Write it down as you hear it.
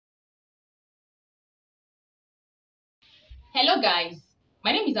Hello guys,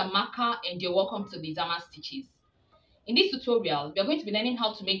 my name is Amaka and you're welcome to the Zama Stitches. In this tutorial, we are going to be learning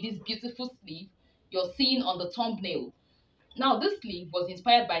how to make this beautiful sleeve you're seeing on the thumbnail. Now this sleeve was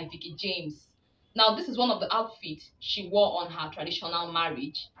inspired by VEEKEE James. Now this is one of the outfits she wore on her traditional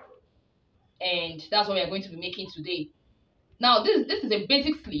marriage, and that's what we are going to be making today. Now this is a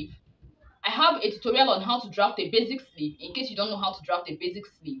basic sleeve. I have a tutorial on how to draft a basic sleeve in case you don't know how to draft a basic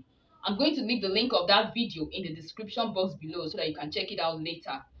sleeve. I'm going to leave the link of that video in the description box below so that you can check it out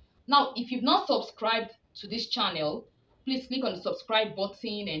later. Now, if you've not subscribed to this channel, please click on the subscribe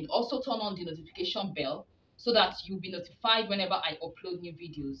button and also turn on the notification bell so that you'll be notified whenever I upload new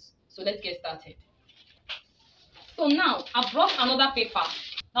videos. So let's get started. So now, I've brought another paper.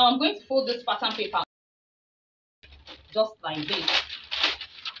 Now I'm going to fold this pattern paper just like this.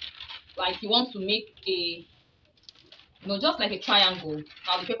 Like you want to make a just like a triangle.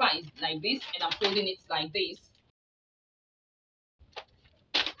 Now the paper is like this and I'm folding it like this.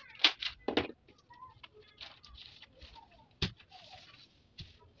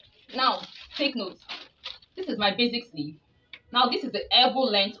 Now take note, this is my basic sleeve. Now this is the elbow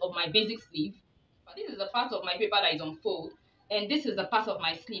length of my basic sleeve, but this is the part of my paper that is on fold, and this is the part of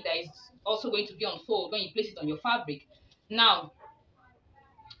my sleeve that is also going to be on fold when you place it on your fabric. Now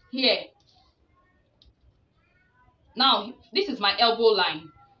here, now this is my elbow line.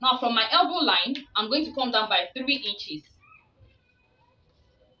 Now from my elbow line, I'm going to come down by 3 inches.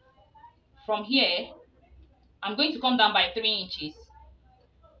 From here, I'm going to come down by 3 inches.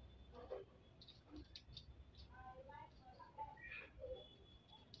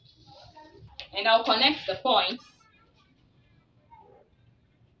 And I'll connect the points.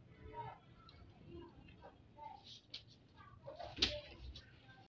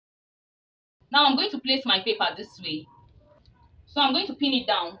 Now I'm going to place my paper this way. So I'm going to pin it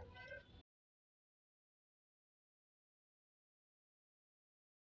down.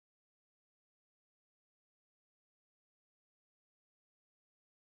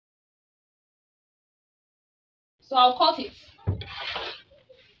 So I'll cut it.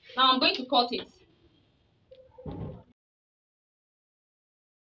 Now I'm going to cut it.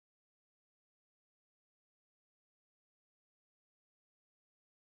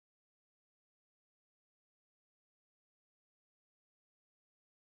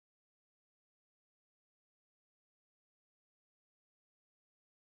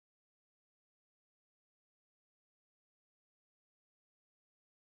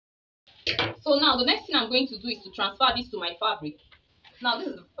 So now the next thing I'm going to do is to transfer this to my fabric. Now this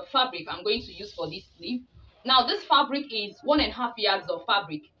is the fabric I'm going to use for this sleeve. Now this fabric is 1.5 yards of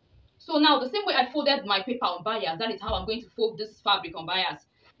fabric. So now the same way I folded my paper on bias, that is how I'm going to fold this fabric on bias.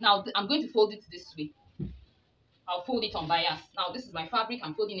 Now I'm going to fold it this way. I'll fold it on bias. Now this is my fabric,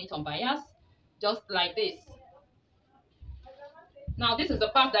 I'm folding it on bias, just like this. Now this is the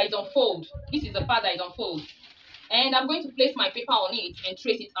part that is on fold. This is the part that is on fold. And I'm going to place my paper on it and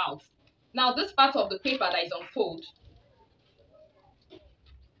trace it out. Now this part of the paper that is on fold,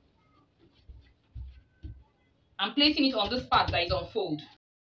 I'm placing it on this part that is on fold.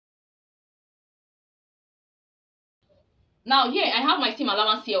 Now here I have my seam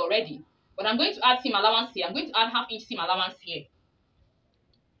allowance here already, but I'm going to add seam allowance here. I'm going to add 1/2 inch seam allowance here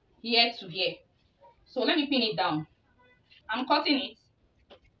to here. So let me pin it down. I'm cutting it.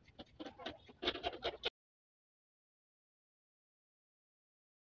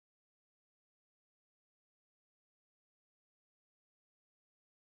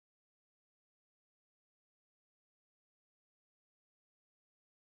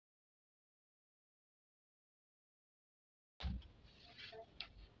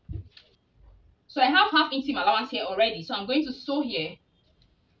 So I have 1/2 inch seam allowance here already. So I'm going to sew here,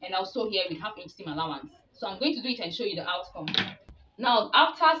 and I'll sew here with 1/2 inch seam allowance. So I'm going to do it and show you the outcome. Now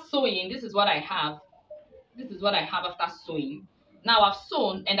after sewing, this is what I have. This is what I have after sewing. Now I've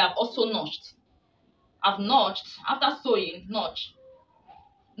sewn and I've also notched. I've notched after sewing, notch.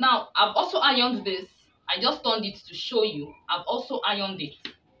 Now I've also ironed this. I just turned it to show you. I've also ironed it.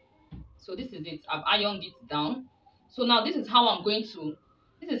 So this is it. I've ironed it down. So now this is how I'm going to,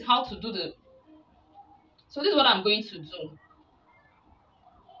 this is how to do the, so this is what I'm going to do.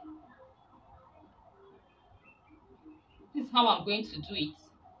 This is how I'm going to do it.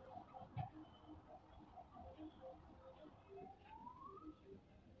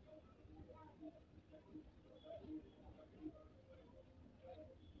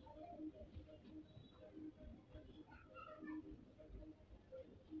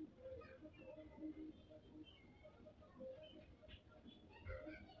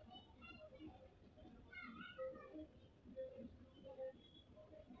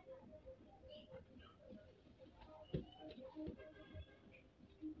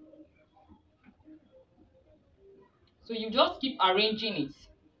 So you just keep arranging it.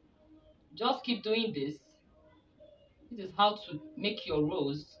 Just keep doing this. This is how to make your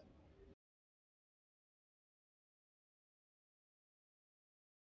rows.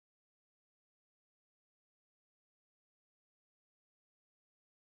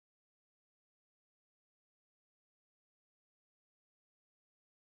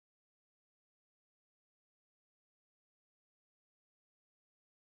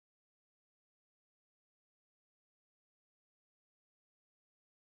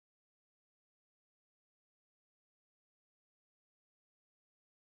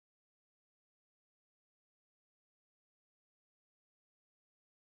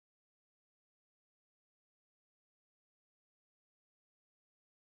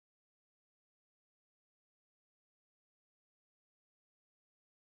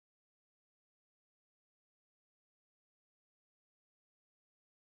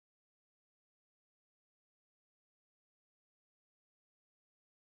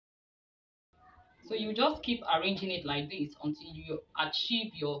 So you just keep arranging it like this until you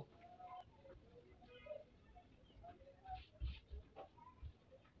achieve your.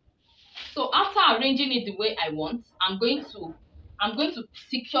 So after arranging it the way I want, I'm going to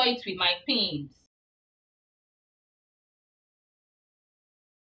secure it with my pins.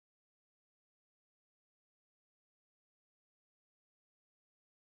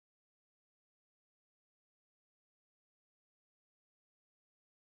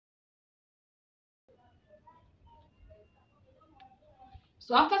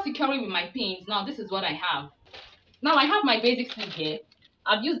 So after securing with my pins, now this is what I have. Now I have my basic sleeve here.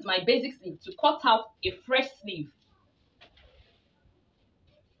 I've used my basic sleeve to cut out a fresh sleeve.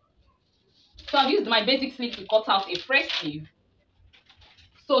 So I've used my basic sleeve to cut out a fresh sleeve.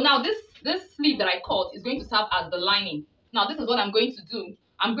 So now this sleeve that I cut is going to serve as the lining. Now this is what I'm going to do.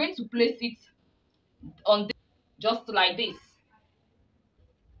 I'm going to place it on this, just like this.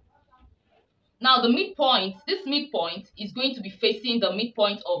 Now the midpoint, this midpoint is going to be facing the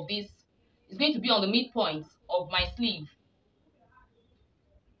midpoint of this. It's going to be on the midpoint of my sleeve.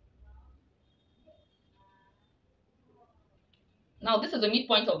 Now this is the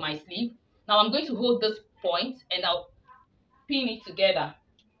midpoint of my sleeve. Now I'm going to hold this point and I'll pin it together.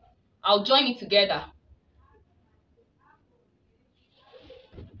 I'll join it together.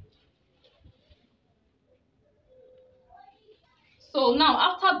 So now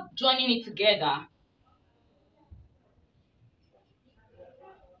after joining it together,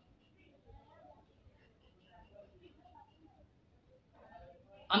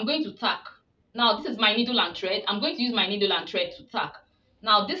 I'm going to tack. Now this is my needle and thread. I'm going to use my needle and thread to tack.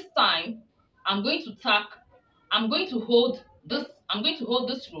 Now this time I'm going to tack. I'm going to hold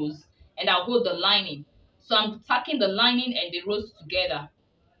this rose and I'll hold the lining. So I'm tacking the lining and the rose together.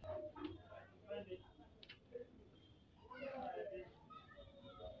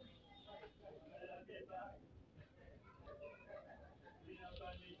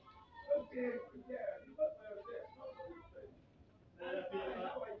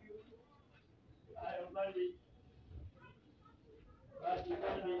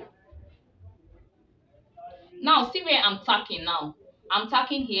 Now see where I'm tacking now. I'm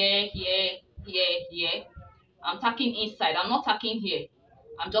tacking here, here, here, here. I'm tacking inside. I'm not tacking here.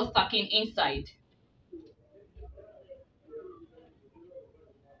 I'm just tacking inside.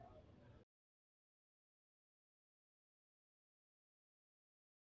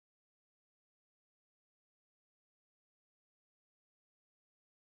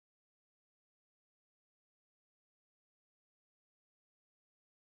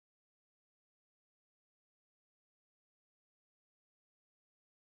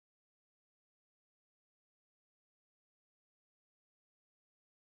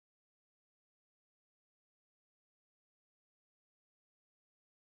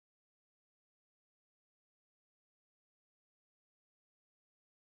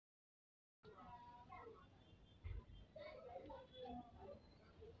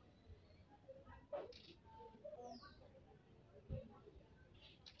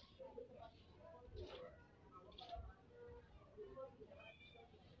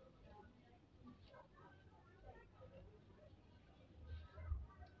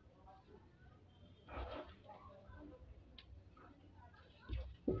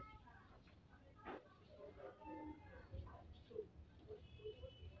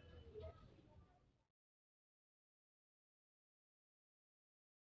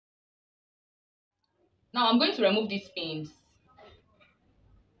 Now I'm going to remove these pins.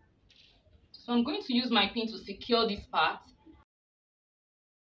 So I'm going to use my pin to secure this part.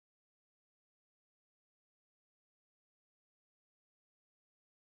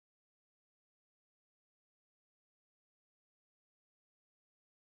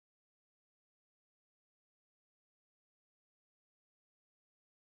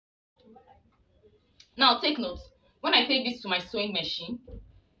 Now take note, when I take this to my sewing machine,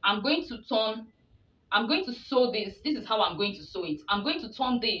 I'm going to turn, I'm going to sew this. This is how I'm going to sew it. I'm going to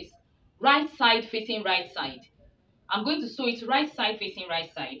turn this right side facing right side. I'm going to sew it right side facing right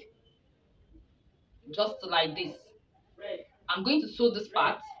side, just like this. I'm going to sew this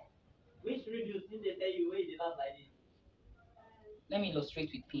part. Let me illustrate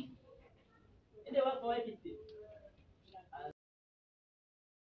with pin.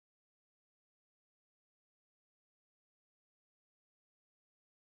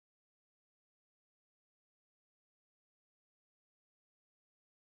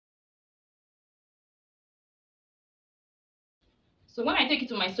 So when I take it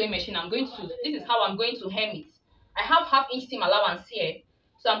to my sewing machine, this is how I'm going to hem it. I have half-inch seam allowance here.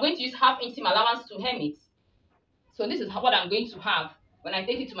 So I'm going to use half-inch seam allowance to hem it. So this is what I'm going to have when I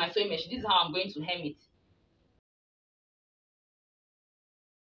take it to my sewing machine. This is how I'm going to hem it.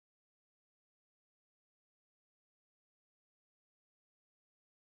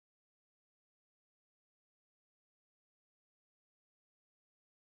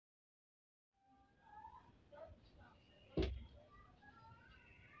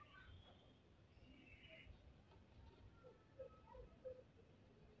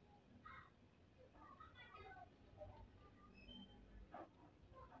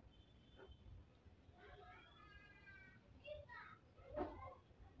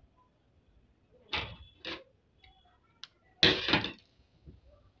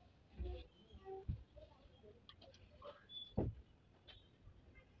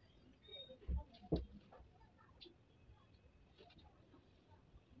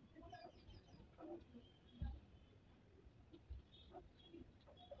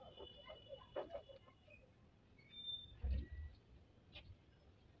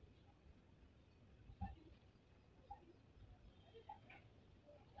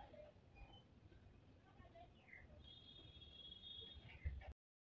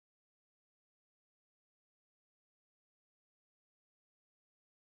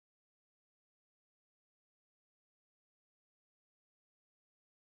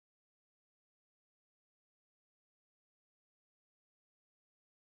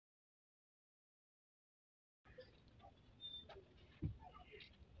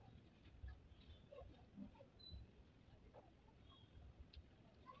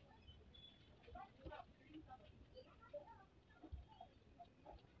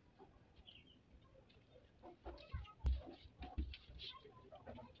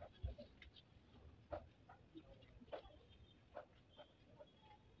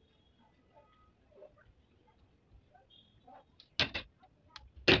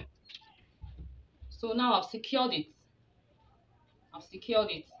 So now I've secured it. I've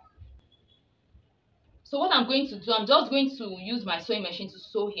secured it. So what I'm going to do, I'm just going to use my sewing machine to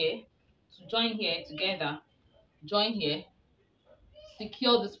sew here, to join here together, join here,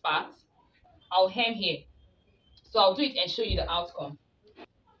 secure this part. I'll hem here. So I'll do it and show you the outcome.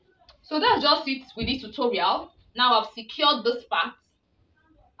 So that's just it with this tutorial. Now I've secured this part.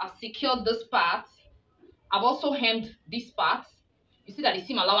 I've secured this part. I've also hemmed this part. You see that the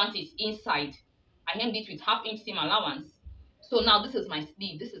seam allowance is inside. I hemmed it with half-inch seam allowance. So now this is my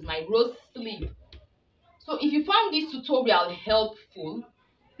sleeve. This is my rose sleeve. So if you found this tutorial helpful,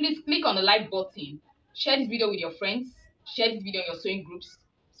 please click on the like button, share this video with your friends, share this video in your sewing groups,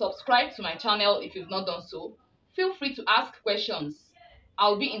 subscribe to my channel if you've not done so. Feel free to ask questions.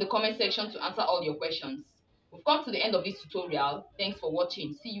 I'll be in the comment section to answer all your questions. We've come to the end of this tutorial. Thanks for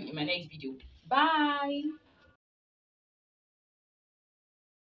watching. See you in my next video. Bye.